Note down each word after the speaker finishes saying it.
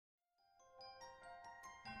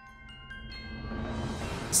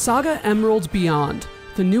SaGa Emerald Beyond,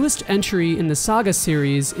 the newest entry in the SaGa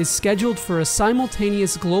series, is scheduled for a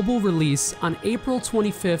simultaneous global release on April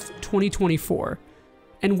 25th, 2024.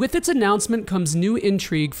 And with its announcement comes new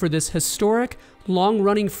intrigue for this historic,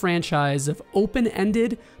 long-running franchise of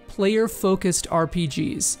open-ended, player-focused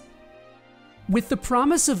RPGs. With the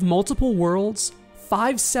promise of multiple worlds,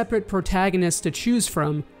 5 separate protagonists to choose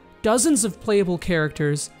from, dozens of playable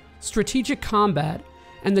characters, strategic combat,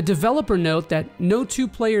 and the developer note that no two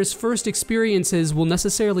players' first experiences will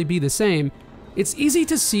necessarily be the same, it's easy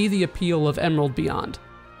to see the appeal of Emerald Beyond.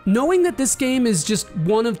 Knowing that this game is just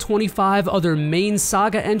one of 25 other main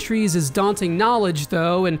SaGa entries is daunting knowledge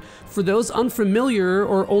though, and for those unfamiliar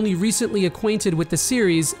or only recently acquainted with the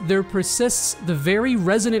series, there persists the very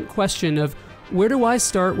resonant question of where do I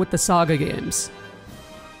start with the SaGa games?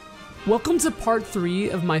 Welcome to part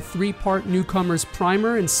 3 of my 3-part Newcomers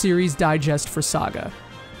Primer and Series Digest for SaGa.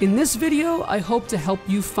 In this video, I hope to help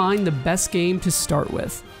you find the best game to start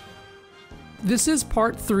with. This is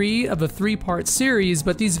part 3 of a 3-part series,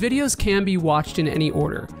 but these videos can be watched in any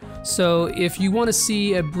order. So if you want to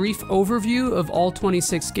see a brief overview of all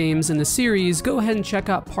 26 games in the series, go ahead and check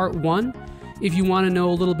out part 1. If you want to know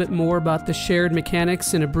a little bit more about the shared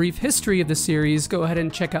mechanics and a brief history of the series, go ahead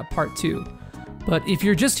and check out part 2. But if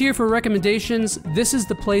you're just here for recommendations, this is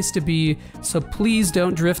the place to be, so please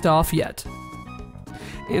don't drift off yet.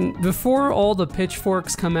 And before all the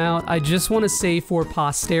pitchforks come out, I just want to say for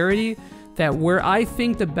posterity that where I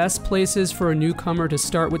think the best places for a newcomer to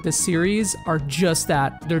start with this series are just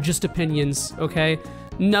that. They're just opinions, okay?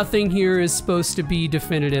 Nothing here is supposed to be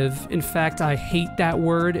definitive. In fact, I hate that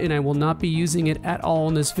word and I will not be using it at all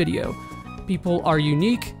in this video. People are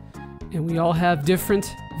unique and we all have different,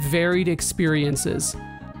 varied experiences.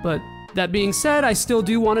 But that being said, I still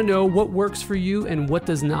do want to know what works for you and what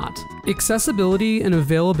does not. Accessibility and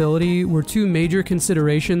availability were 2 major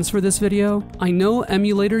considerations for this video. I know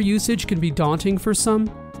emulator usage can be daunting for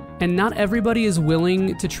some, and not everybody is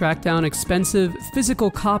willing to track down expensive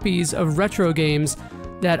physical copies of retro games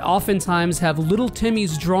that oftentimes have Little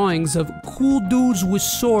Timmy's drawings of cool dudes with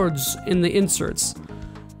swords in the inserts.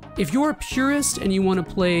 If you're a purist and you want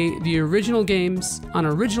to play the original games on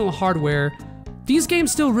original hardware, these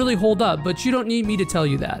games still really hold up, but you don't need me to tell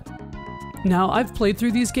you that. Now, I've played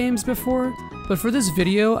through these games before, but for this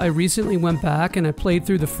video, I recently went back and I played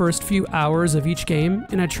through the first few hours of each game,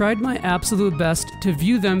 and I tried my absolute best to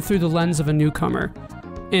view them through the lens of a newcomer.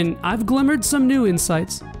 And I've glimmered some new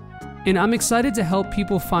insights, and I'm excited to help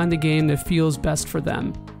people find the game that feels best for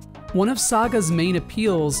them. One of SaGa's main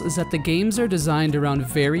appeals is that the games are designed around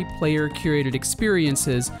very player-curated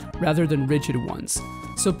experiences rather than rigid ones.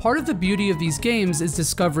 So part of the beauty of these games is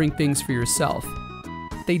discovering things for yourself.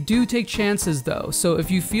 They do take chances though, so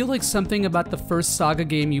if you feel like something about the first SaGa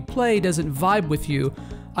game you play doesn't vibe with you,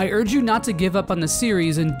 I urge you not to give up on the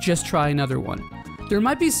series and just try another one. There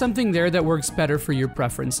might be something there that works better for your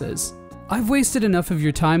preferences. I've wasted enough of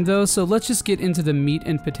your time though, so let's just get into the meat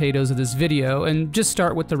and potatoes of this video and just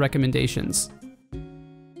start with the recommendations.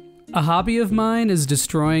 A hobby of mine is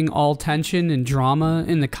destroying all tension and drama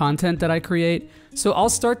in the content that I create, so I'll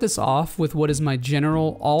start this off with what is my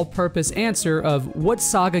general all-purpose answer of what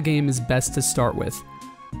SaGa game is best to start with.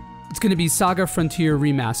 It's going to be SaGa Frontier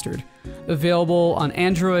Remastered, available on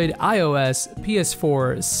Android, iOS,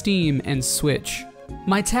 PS4, Steam, and Switch.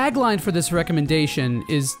 My tagline for this recommendation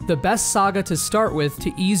is the best SaGa to start with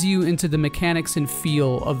to ease you into the mechanics and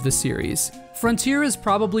feel of the series. Frontier is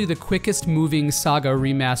probably the quickest moving SaGa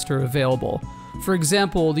remaster available. For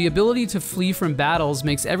example, the ability to flee from battles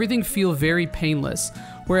makes everything feel very painless,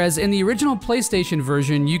 whereas in the original PlayStation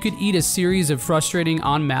version, you could eat a series of frustrating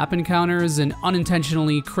on-map encounters and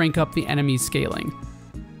unintentionally crank up the enemy scaling.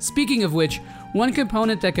 Speaking of which, one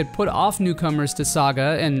component that could put off newcomers to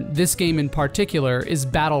SaGa, and this game in particular, is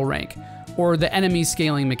battle rank, or the enemy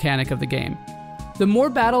scaling mechanic of the game. The more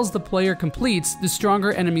battles the player completes, the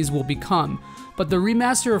stronger enemies will become, but the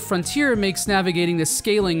remaster of Frontier makes navigating the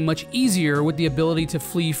scaling much easier with the ability to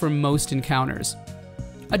flee from most encounters.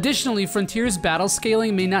 Additionally, Frontier's battle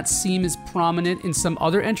scaling may not seem as prominent in some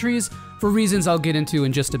other entries for reasons I'll get into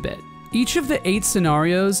in just a bit. Each of the 8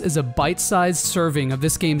 scenarios is a bite-sized serving of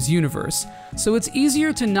this game's universe, so it's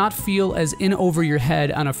easier to not feel as in over your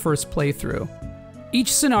head on a first playthrough.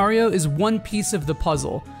 Each scenario is one piece of the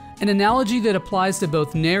puzzle, an analogy that applies to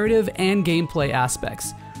both narrative and gameplay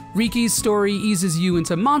aspects. Riki's story eases you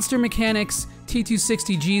into monster mechanics,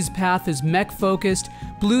 T260G's path is mech-focused,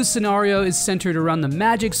 Blue's scenario is centered around the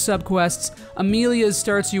magic subquests, Amelia's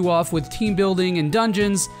starts you off with team building and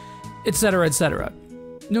dungeons, etc, etc.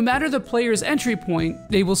 No matter the player's entry point,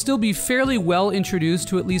 they will still be fairly well introduced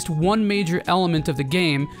to at least one major element of the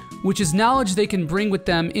game, which is knowledge they can bring with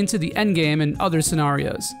them into the endgame and other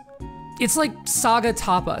scenarios. It's like SaGa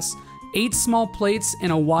Tapas, 8 small plates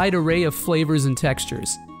and a wide array of flavors and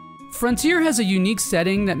textures. Frontier has a unique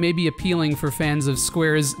setting that may be appealing for fans of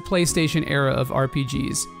Square's PlayStation era of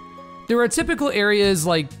RPGs. There are typical areas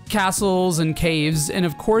like castles and caves, and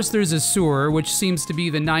of course there's a sewer, which seems to be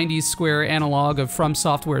the 90s Square analog of From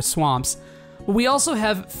Software swamps. But we also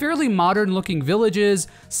have fairly modern-looking villages,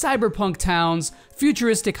 cyberpunk towns,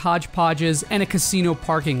 futuristic hodgepodges, and a casino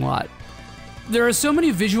parking lot. There are so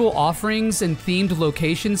many visual offerings and themed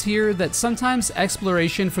locations here that sometimes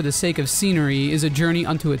exploration for the sake of scenery is a journey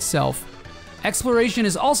unto itself. Exploration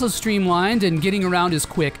is also streamlined and getting around is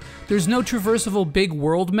quick. There's no traversable big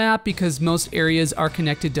world map because most areas are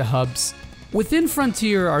connected to hubs. Within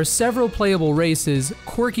Frontier are several playable races,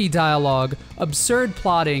 quirky dialogue, absurd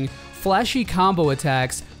plotting, flashy combo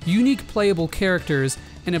attacks, unique playable characters,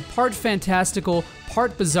 and a part fantastical,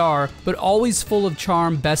 part bizarre, but always full of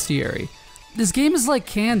charm bestiary. This game is like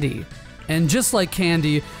candy. And just like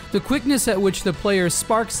candy, the quickness at which the player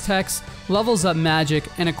sparks text, levels up magic,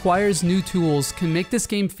 and acquires new tools can make this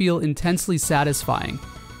game feel intensely satisfying.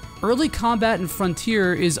 Early combat in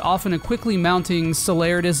Frontier is often a quickly mounting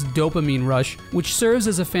Celeritas dopamine rush, which serves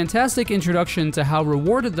as a fantastic introduction to how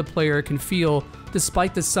rewarded the player can feel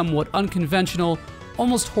despite the somewhat unconventional,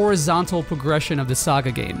 almost horizontal progression of the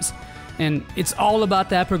SaGa games. And it's all about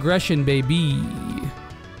that progression, baby.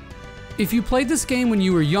 If you played this game when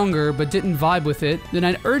you were younger but didn't vibe with it, then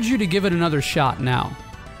I'd urge you to give it another shot now.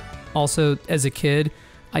 Also, as a kid,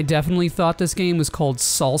 I definitely thought this game was called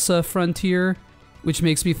Salsa Frontier, which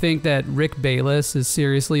makes me think that Rick Bayless is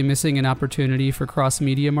seriously missing an opportunity for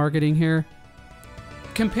cross-media marketing here.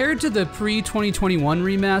 Compared to the pre-2021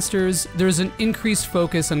 remasters, there's an increased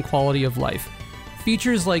focus on quality of life.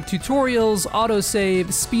 Features like tutorials,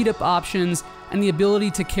 autosave, speed-up options, and the ability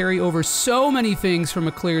to carry over so many things from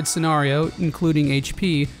a cleared scenario, including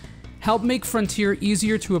HP, help make Frontier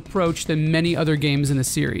easier to approach than many other games in the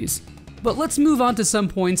series. But let's move on to some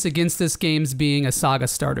points against this game's being a SaGa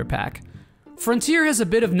starter pack. Frontier has a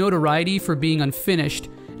bit of notoriety for being unfinished,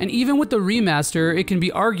 and even with the remaster, it can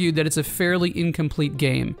be argued that it's a fairly incomplete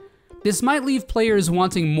game. This might leave players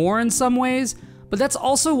wanting more in some ways, but that's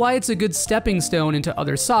also why it's a good stepping stone into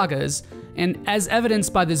other SaGas, and as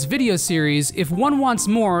evidenced by this video series, if one wants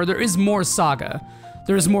more, there is more SaGa.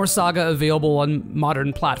 There's more SaGa available on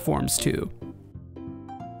modern platforms too.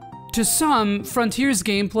 To some, Frontier's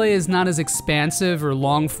gameplay is not as expansive or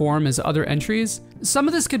long-form as other entries. Some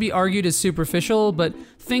of this could be argued as superficial, but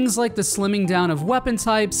things like the slimming down of weapon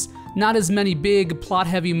types, not as many big,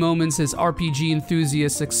 plot-heavy moments as RPG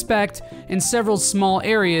enthusiasts expect, and several small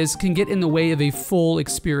areas can get in the way of a full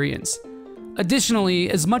experience. Additionally,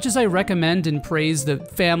 as much as I recommend and praise the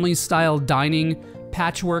family-style dining,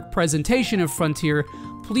 patchwork presentation of Frontier,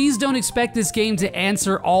 please don't expect this game to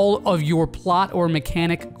answer all of your plot or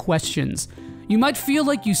mechanic questions. You might feel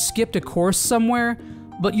like you skipped a course somewhere,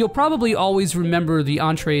 but you'll probably always remember the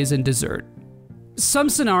entrees and dessert. Some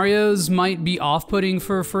scenarios might be off-putting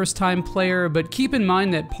for a first-time player, but keep in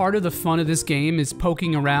mind that part of the fun of this game is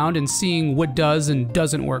poking around and seeing what does and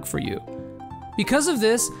doesn't work for you. Because of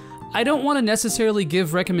this, I don't want to necessarily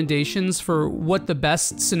give recommendations for what the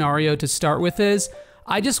best scenario to start with is.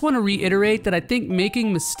 I just want to reiterate that I think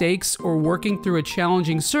making mistakes or working through a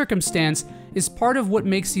challenging circumstance is part of what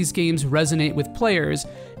makes these games resonate with players,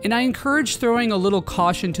 and I encourage throwing a little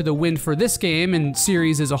caution to the wind for this game and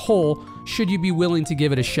series as a whole, should you be willing to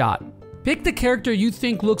give it a shot. Pick the character you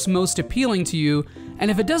think looks most appealing to you, and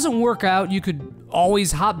if it doesn't work out, you could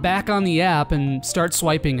always hop back on the app and start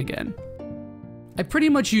swiping again. I pretty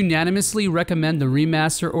much unanimously recommend the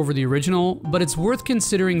remaster over the original, but it's worth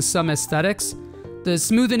considering some aesthetics. The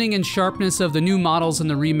smoothing and sharpness of the new models in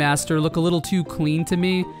the remaster look a little too clean to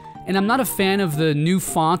me, and I'm not a fan of the new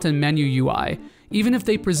font and menu UI, even if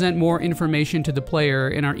they present more information to the player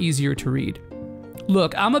and are easier to read.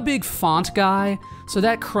 Look, I'm a big font guy, so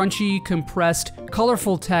that crunchy, compressed,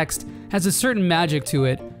 colorful text has a certain magic to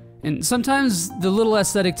it, and sometimes the little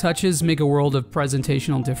aesthetic touches make a world of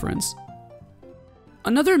presentational difference.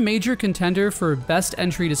 Another major contender for best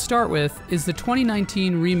entry to start with is the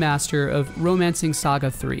 2019 remaster of Romancing Saga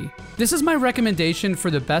 3. This is my recommendation for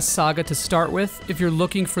the best saga to start with if you're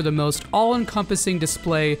looking for the most all-encompassing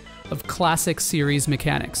display of classic series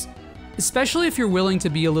mechanics, especially if you're willing to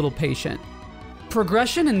be a little patient.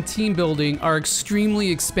 Progression and team building are extremely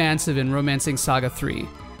expansive in Romancing Saga 3.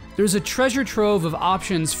 There's a treasure trove of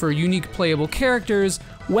options for unique playable characters,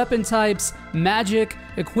 weapon types, magic,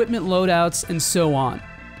 equipment loadouts, and so on.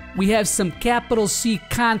 We have some capital C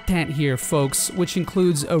content here, folks, which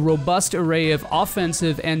includes a robust array of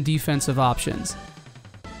offensive and defensive options.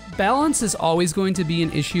 Balance is always going to be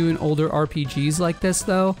an issue in older RPGs like this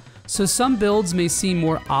though, so some builds may seem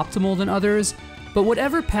more optimal than others, but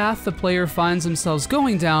whatever path the player finds themselves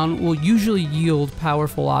going down will usually yield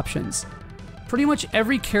powerful options. Pretty much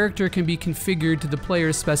every character can be configured to the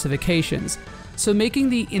player's specifications, so making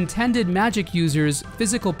the intended magic users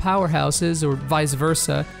physical powerhouses, or vice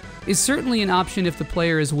versa, is certainly an option if the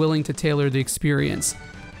player is willing to tailor the experience.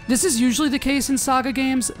 This is usually the case in SaGa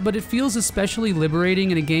games, but it feels especially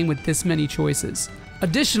liberating in a game with this many choices.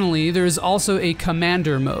 Additionally, there is also a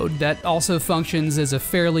commander mode that also functions as a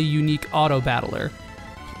fairly unique auto-battler.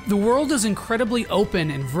 The world is incredibly open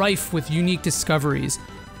and rife with unique discoveries.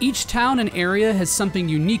 Each town and area has something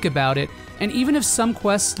unique about it, and even if some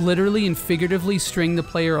quests literally and figuratively string the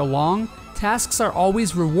player along, tasks are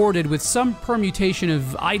always rewarded with some permutation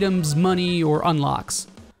of items, money, or unlocks.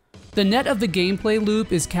 The net of the gameplay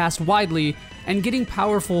loop is cast widely, and getting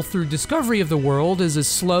powerful through discovery of the world is a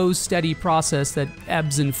slow, steady process that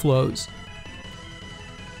ebbs and flows.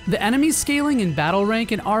 The enemy scaling and battle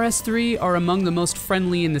rank in RS3 are among the most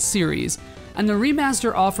friendly in the series, and the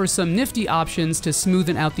remaster offers some nifty options to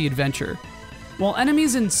smoothen out the adventure. While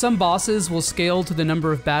enemies and some bosses will scale to the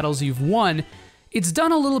number of battles you've won, it's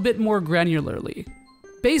done a little bit more granularly.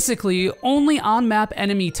 Basically, only on-map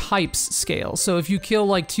enemy types scale, so if you kill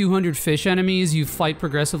like 200 fish enemies, you fight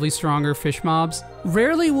progressively stronger fish mobs.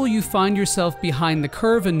 Rarely will you find yourself behind the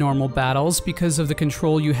curve in normal battles because of the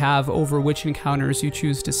control you have over which encounters you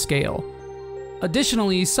choose to scale.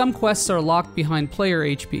 Additionally, some quests are locked behind player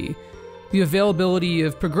HP. The availability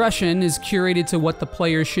of progression is curated to what the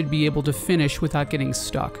player should be able to finish without getting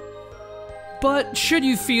stuck. But should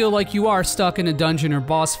you feel like you are stuck in a dungeon or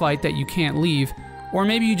boss fight that you can't leave, or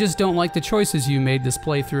maybe you just don't like the choices you made this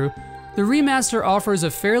playthrough, the remaster offers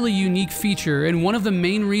a fairly unique feature and one of the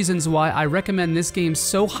main reasons why I recommend this game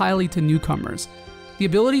so highly to newcomers: the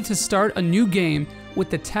ability to start a new game with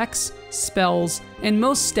the techs, spells, and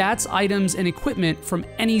most stats, items, and equipment from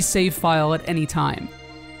any save file at any time.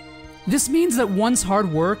 This means that one's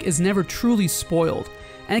hard work is never truly spoiled,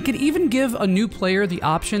 and it can even give a new player the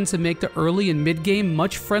option to make the early and mid-game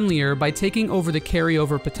much friendlier by taking over the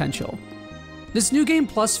carryover potential. This New Game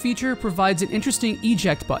Plus feature provides an interesting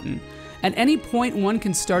eject button. At any point, one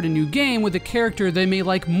can start a new game with a character they may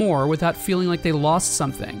like more without feeling like they lost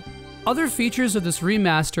something. Other features of this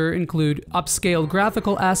remaster include upscaled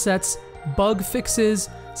graphical assets, bug fixes,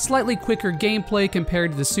 slightly quicker gameplay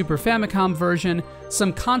compared to the Super Famicom version,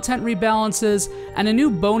 some content rebalances, and a new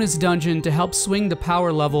bonus dungeon to help swing the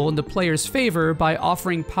power level in the player's favor by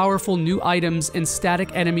offering powerful new items and static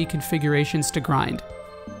enemy configurations to grind.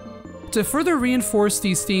 To further reinforce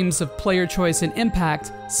these themes of player choice and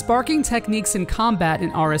impact, sparking techniques in combat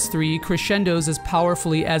in RS3 crescendos as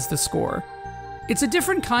powerfully as the score. It's a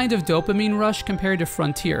different kind of dopamine rush compared to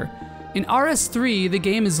Frontier. In RS3, the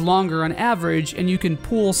game is longer on average, and you can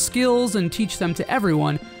pool skills and teach them to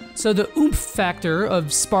everyone, so the oomph factor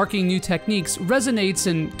of sparking new techniques resonates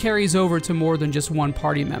and carries over to more than just one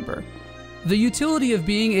party member. The utility of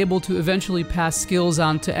being able to eventually pass skills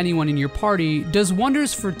on to anyone in your party does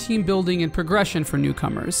wonders for team building and progression for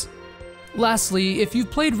newcomers. Lastly, if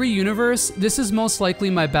you've played Reuniverse, this is most likely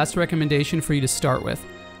my best recommendation for you to start with.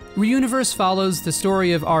 Reuniverse follows the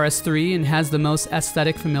story of RS3 and has the most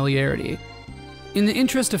aesthetic familiarity. In the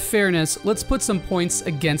interest of fairness, let's put some points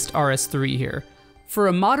against RS3 here. For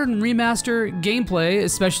a modern remaster, gameplay,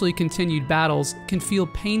 especially continued battles, can feel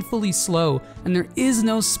painfully slow, and there is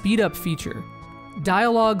no speed-up feature.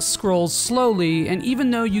 Dialogue scrolls slowly, and even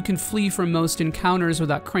though you can flee from most encounters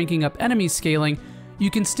without cranking up enemy scaling, you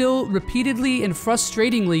can still repeatedly and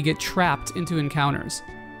frustratingly get trapped into encounters.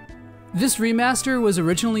 This remaster was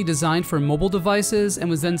originally designed for mobile devices and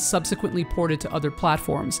was then subsequently ported to other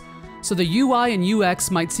platforms, so the UI and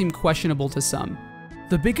UX might seem questionable to some.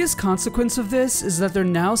 The biggest consequence of this is that there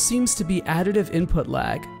now seems to be additive input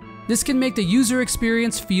lag. This can make the user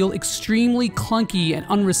experience feel extremely clunky and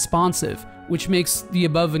unresponsive, which makes the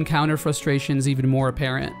above encounter frustrations even more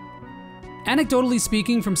apparent. Anecdotally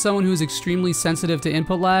speaking, from someone who's extremely sensitive to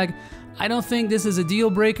input lag, I don't think this is a deal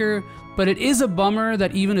breaker, but it is a bummer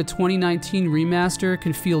that even a 2019 remaster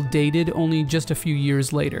can feel dated only just a few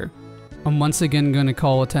years later. I'm once again going to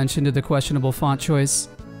call attention to the questionable font choice.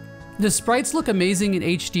 The sprites look amazing in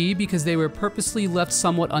HD because they were purposely left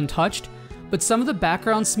somewhat untouched, but some of the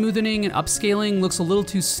background smoothing and upscaling looks a little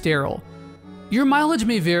too sterile. Your mileage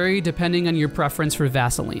may vary depending on your preference for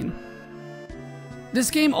Vaseline. This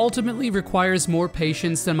game ultimately requires more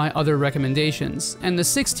patience than my other recommendations, and the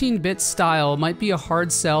 16-bit style might be a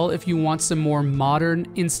hard sell if you want some more modern,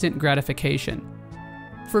 instant gratification.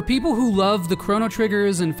 For people who love the Chrono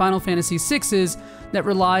Triggers and Final Fantasy VI's that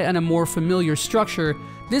rely on a more familiar structure,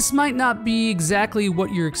 this might not be exactly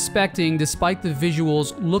what you're expecting despite the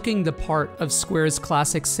visuals looking the part of Square's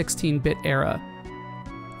classic 16-bit era.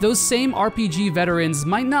 Those same RPG veterans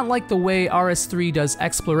might not like the way RS3 does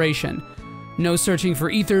exploration. No searching for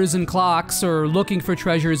ethers and clocks or looking for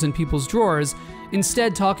treasures in people's drawers.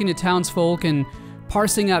 Instead, talking to townsfolk and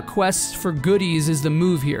parsing out quests for goodies is the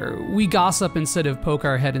move here. We gossip instead of poke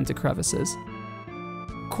our head into crevices.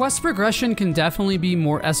 Quest progression can definitely be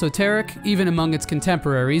more esoteric, even among its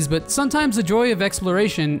contemporaries, but sometimes the joy of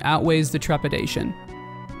exploration outweighs the trepidation.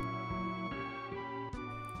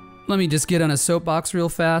 Let me just get on a soapbox real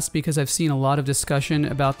fast because I've seen a lot of discussion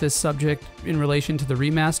about this subject in relation to the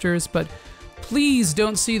remasters, but please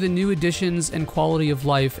don't see the new additions and quality of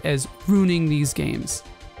life as ruining these games.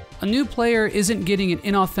 A new player isn't getting an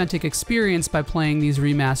inauthentic experience by playing these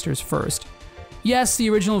remasters first. Yes, the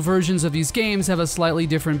original versions of these games have a slightly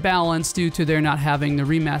different balance due to their not having the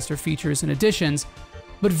remaster features and additions,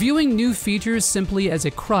 but viewing new features simply as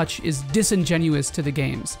a crutch is disingenuous to the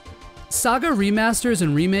games. SaGa remasters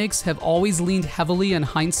and remakes have always leaned heavily on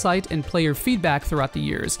hindsight and player feedback throughout the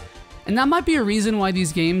years, and that might be a reason why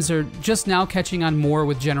these games are just now catching on more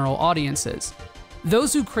with general audiences.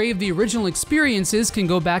 Those who crave the original experiences can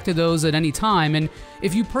go back to those at any time, and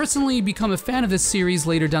if you personally become a fan of this series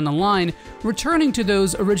later down the line, returning to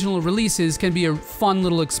those original releases can be a fun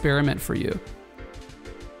little experiment for you.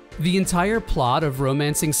 The entire plot of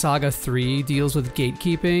Romancing Saga 3 deals with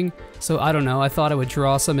gatekeeping, so I don't know, I thought I would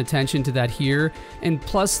draw some attention to that here, and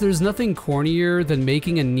plus there's nothing cornier than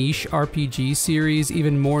making a niche RPG series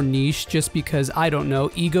even more niche just because, I don't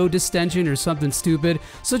know, ego distension or something stupid,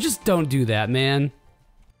 so just don't do that, man.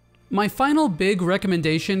 My final big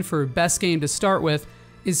recommendation for best game to start with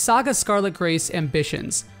is SaGa Scarlet Grace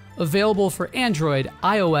Ambitions, available for Android,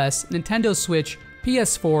 iOS, Nintendo Switch,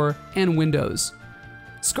 PS4, and Windows.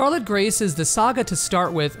 Scarlet Grace is the saga to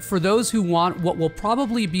start with for those who want what will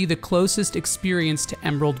probably be the closest experience to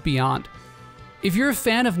Emerald Beyond. If you're a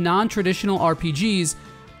fan of non-traditional RPGs,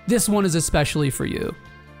 this one is especially for you.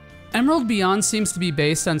 Emerald Beyond seems to be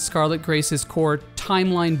based on Scarlet Grace's core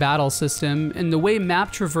timeline battle system, and the way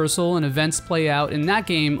map traversal and events play out in that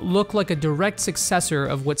game look like a direct successor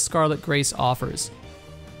of what Scarlet Grace offers.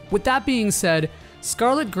 With that being said,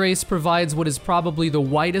 Scarlet Grace provides what is probably the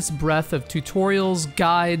widest breadth of tutorials,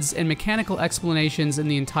 guides, and mechanical explanations in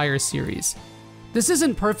the entire series. This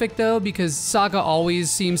isn't perfect though, because SaGa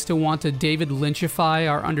always seems to want to David Lynchify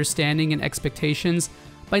our understanding and expectations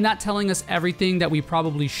by not telling us everything that we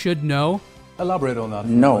probably should know. Elaborate on that.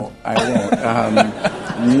 No, I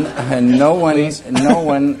won't. No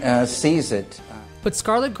one sees it. But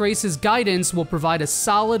Scarlet Grace's guidance will provide a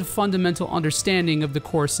solid fundamental understanding of the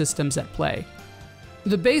core systems at play.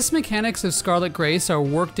 The base mechanics of Scarlet Grace are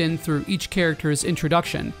worked in through each character's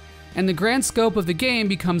introduction, and the grand scope of the game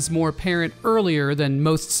becomes more apparent earlier than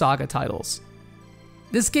most SaGa titles.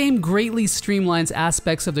 This game greatly streamlines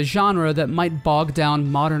aspects of the genre that might bog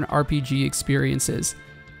down modern RPG experiences.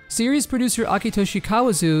 Series producer Akitoshi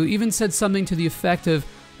Kawazu even said something to the effect of,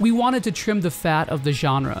 "We wanted to trim the fat of the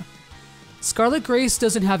genre." Scarlet Grace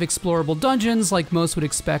doesn't have explorable dungeons like most would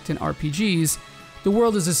expect in RPGs. The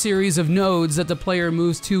world is a series of nodes that the player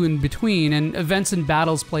moves to in between, and events and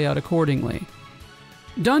battles play out accordingly.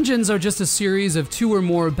 Dungeons are just a series of 2 or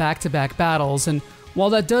more back-to-back battles, and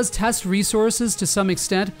while that does test resources to some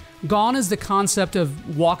extent, gone is the concept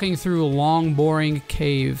of walking through a long, boring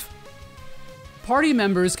cave. Party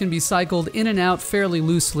members can be cycled in and out fairly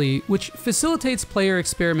loosely, which facilitates player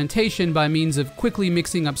experimentation by means of quickly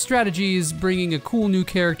mixing up strategies, bringing a cool new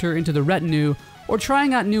character into the retinue, or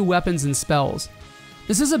trying out new weapons and spells.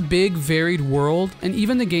 This is a big, varied world, and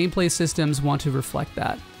even the gameplay systems want to reflect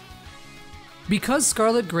that. Because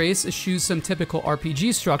Scarlet Grace eschews some typical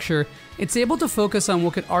RPG structure, it's able to focus on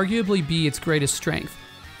what could arguably be its greatest strength: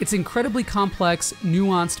 its incredibly complex,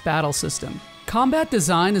 nuanced battle system. Combat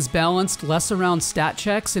design is balanced less around stat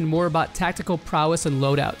checks and more about tactical prowess and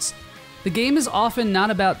loadouts. The game is often not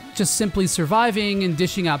about just simply surviving and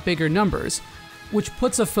dishing out bigger numbers, which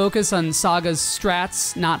puts a focus on SaGa's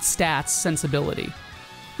strats, not stats sensibility.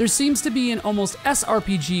 There seems to be an almost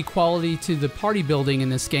SRPG quality to the party building in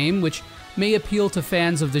this game, which may appeal to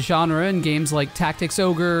fans of the genre in games like Tactics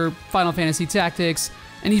Ogre, Final Fantasy Tactics,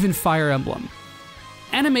 and even Fire Emblem.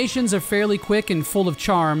 Animations are fairly quick and full of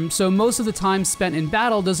charm, so most of the time spent in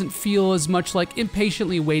battle doesn't feel as much like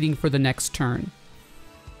impatiently waiting for the next turn.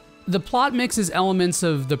 The plot mixes elements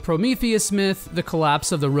of the Prometheus myth, the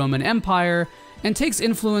collapse of the Roman Empire, and takes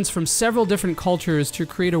influence from several different cultures to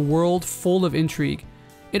create a world full of intrigue.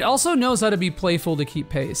 It also knows how to be playful to keep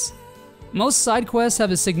pace. Most side quests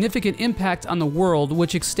have a significant impact on the world,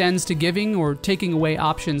 which extends to giving or taking away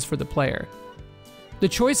options for the player. The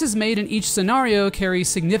choices made in each scenario carry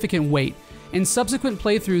significant weight, and subsequent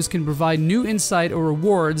playthroughs can provide new insight or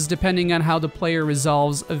rewards depending on how the player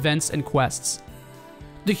resolves events and quests.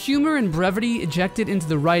 The humor and brevity ejected into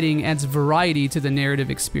the writing adds variety to the narrative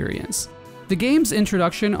experience. The game's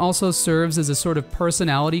introduction also serves as a sort of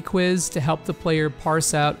personality quiz to help the player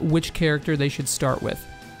parse out which character they should start with.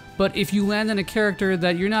 But if you land on a character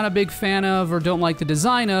that you're not a big fan of or don't like the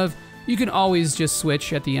design of, you can always just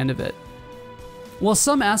switch at the end of it. While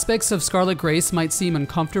some aspects of Scarlet Grace might seem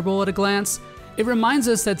uncomfortable at a glance, it reminds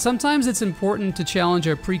us that sometimes it's important to challenge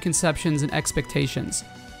our preconceptions and expectations.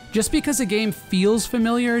 Just because a game feels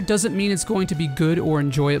familiar doesn't mean it's going to be good or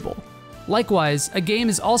enjoyable. Likewise, a game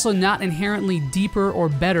is also not inherently deeper or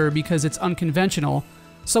better because it's unconventional.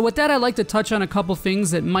 So with that, I'd like to touch on a couple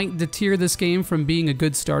things that might deter this game from being a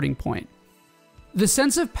good starting point. The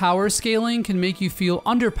sense of power scaling can make you feel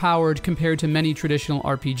underpowered compared to many traditional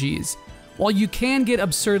RPGs. While you can get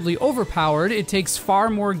absurdly overpowered, it takes far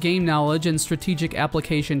more game knowledge and strategic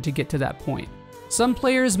application to get to that point. Some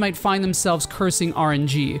players might find themselves cursing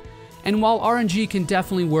RNG, and while RNG can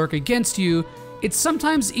definitely work against you, it's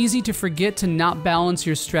sometimes easy to forget to not balance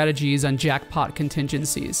your strategies on jackpot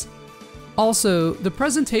contingencies. Also, the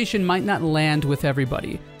presentation might not land with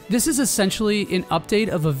everybody. This is essentially an update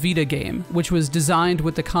of a Vita game, which was designed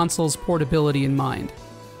with the console's portability in mind.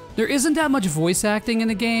 There isn't that much voice acting in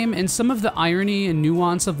the game, and some of the irony and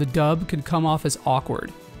nuance of the dub could come off as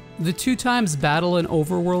awkward. The 2x battle and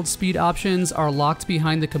overworld speed options are locked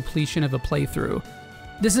behind the completion of a playthrough.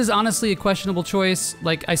 This is honestly a questionable choice.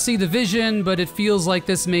 Like, I see the vision, but it feels like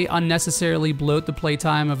this may unnecessarily bloat the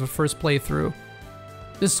playtime of a first playthrough.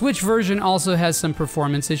 The Switch version also has some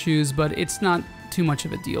performance issues, but it's not too much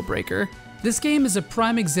of a deal breaker. This game is a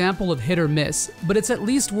prime example of hit or miss, but it's at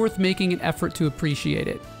least worth making an effort to appreciate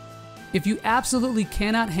it. If you absolutely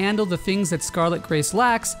cannot handle the things that Scarlet Grace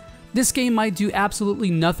lacks, this game might do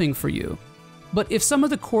absolutely nothing for you. But if some of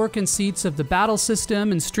the core conceits of the battle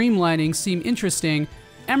system and streamlining seem interesting,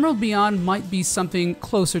 Emerald Beyond might be something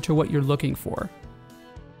closer to what you're looking for.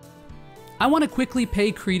 I want to quickly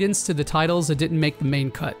pay credence to the titles that didn't make the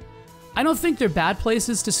main cut. I don't think they're bad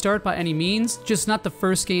places to start by any means, just not the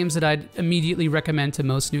first games that I'd immediately recommend to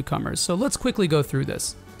most newcomers, so let's quickly go through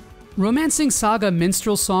this. Romancing SaGa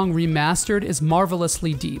Minstrel Song Remastered is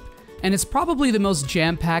marvelously deep, and it's probably the most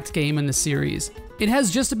jam-packed game in the series. It has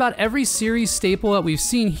just about every series staple that we've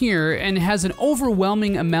seen here, and has an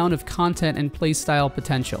overwhelming amount of content and playstyle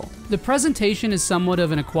potential. The presentation is somewhat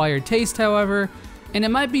of an acquired taste, however, and it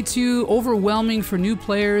might be too overwhelming for new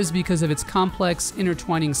players because of its complex,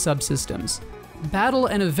 intertwining subsystems. Battle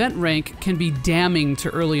and event rank can be damning to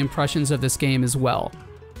early impressions of this game as well.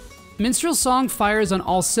 Minstrel Song fires on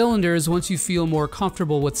all cylinders once you feel more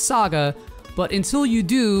comfortable with SaGa, but until you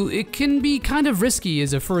do, it can be kind of risky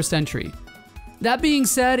as a first entry. That being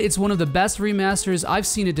said, it's one of the best remasters I've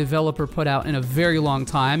seen a developer put out in a very long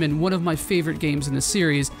time, and one of my favorite games in the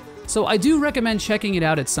series, so I do recommend checking it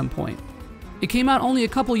out at some point. It came out only a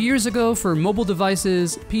couple years ago for mobile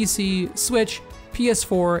devices, PC, Switch,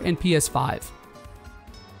 PS4, and PS5.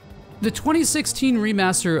 The 2016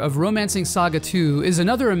 remaster of Romancing SaGa 2 is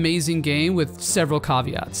another amazing game with several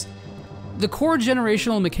caveats. The core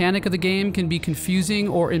generational mechanic of the game can be confusing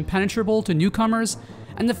or impenetrable to newcomers,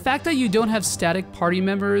 and the fact that you don't have static party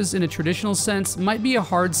members in a traditional sense might be a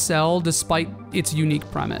hard sell despite its unique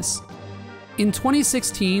premise. In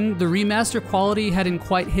 2016, the remaster quality hadn't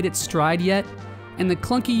quite hit its stride yet, and the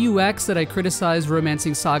clunky UX that I criticized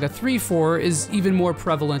Romancing SaGa 3 for is even more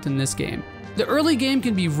prevalent in this game. The early game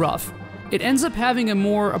can be rough. It ends up having a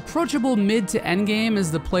more approachable mid to end game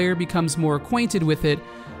as the player becomes more acquainted with it,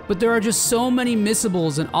 but there are just so many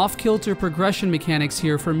missables and off-kilter progression mechanics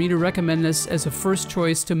here for me to recommend this as a first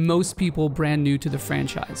choice to most people brand new to the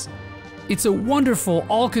franchise. It's a wonderful,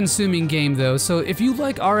 all-consuming game though, so if you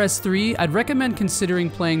like RS3, I'd recommend considering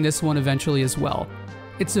playing this one eventually as well.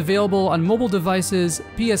 It's available on mobile devices,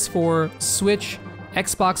 PS4, Switch,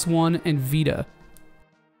 Xbox One, and Vita.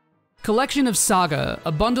 Collection of SaGa,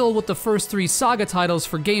 a bundle with the first 3 SaGa titles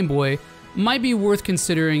for Game Boy, might be worth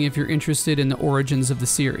considering if you're interested in the origins of the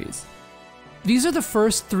series. These are the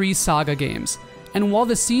first 3 SaGa games, and while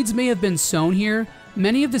the seeds may have been sown here,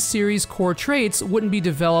 many of the series' core traits wouldn't be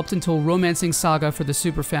developed until Romancing SaGa for the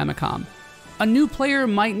Super Famicom. A new player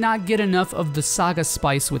might not get enough of the SaGa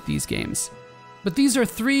spice with these games. But these are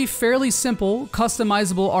 3 fairly simple,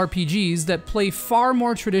 customizable RPGs that play far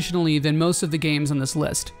more traditionally than most of the games on this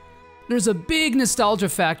list. There's a big nostalgia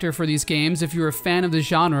factor for these games if you're a fan of the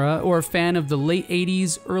genre or a fan of the late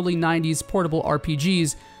 80s, early 90s portable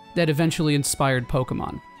RPGs that eventually inspired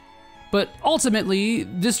Pokemon. But ultimately,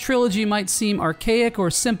 this trilogy might seem archaic or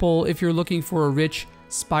simple if you're looking for a rich,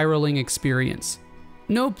 spiraling experience.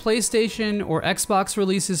 No PlayStation or Xbox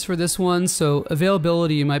releases for this one, so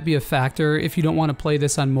availability might be a factor if you don't want to play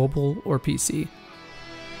this on mobile or PC.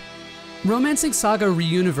 Romancing Saga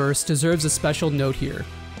Reuniverse deserves a special note here.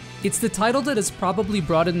 It's the title that has probably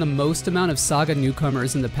brought in the most amount of SaGa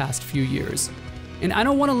newcomers in the past few years. And I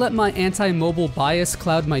don't want to let my anti-mobile bias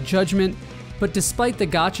cloud my judgment, but despite the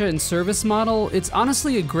gacha and service model, it's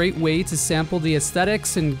honestly a great way to sample the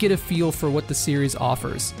aesthetics and get a feel for what the series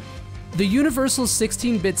offers. The universal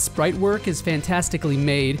 16-bit sprite work is fantastically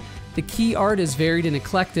made, the key art is varied and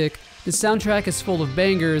eclectic, the soundtrack is full of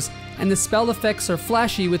bangers, and the spell effects are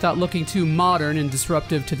flashy without looking too modern and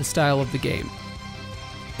disruptive to the style of the game.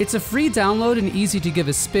 It's a free download and easy to give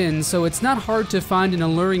a spin, so it's not hard to find an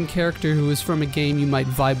alluring character who is from a game you might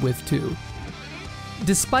vibe with too.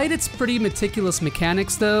 Despite its pretty meticulous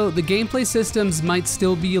mechanics though, the gameplay systems might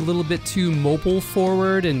still be a little bit too mobile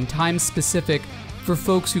forward and time specific for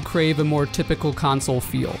folks who crave a more typical console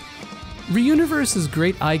feel. Reuniverse is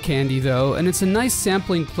great eye candy though, and it's a nice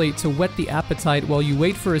sampling plate to whet the appetite while you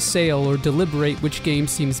wait for a sale or deliberate which game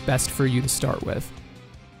seems best for you to start with.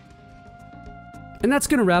 And that's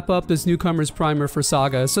gonna wrap up this Newcomers Primer for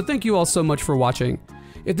SaGa, so thank you all so much for watching.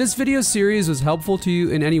 If this video series was helpful to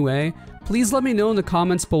you in any way, please let me know in the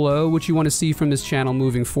comments below what you want to see from this channel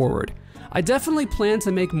moving forward. I definitely plan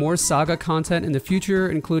to make more SaGa content in the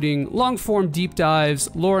future, including long-form deep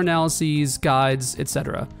dives, lore analyses, guides,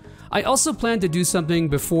 etc. I also plan to do something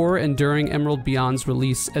before and during Emerald Beyond's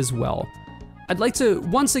release as well. I'd like to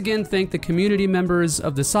once again thank the community members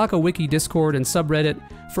of the SaGa Wiki Discord and subreddit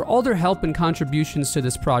for all their help and contributions to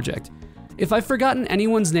this project. If I've forgotten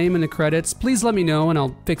anyone's name in the credits, please let me know and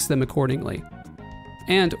I'll fix them accordingly.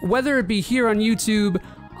 And whether it be here on YouTube,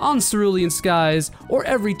 on Cerulean Skies, or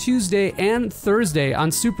every Tuesday and Thursday on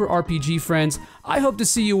Super RPG Friends, I hope to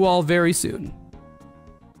see you all very soon.